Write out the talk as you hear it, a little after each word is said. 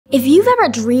If you've ever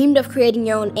dreamed of creating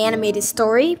your own animated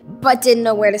story but didn't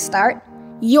know where to start,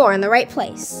 you're in the right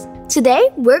place. Today,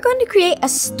 we're going to create a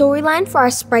storyline for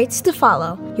our sprites to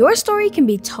follow. Your story can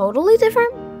be totally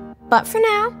different, but for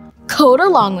now, code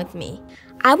along with me.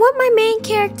 I want my main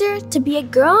character to be a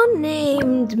girl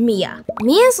named Mia.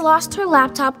 Mia's lost her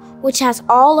laptop, which has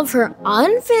all of her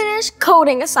unfinished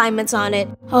coding assignments on it.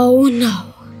 Oh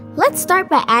no. Let's start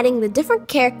by adding the different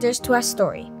characters to our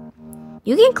story.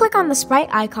 You can click on the sprite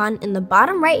icon in the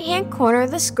bottom right-hand corner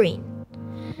of the screen.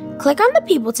 Click on the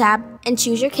People tab and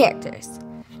choose your characters.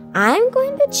 I'm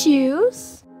going to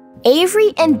choose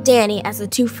Avery and Danny as the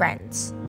two friends.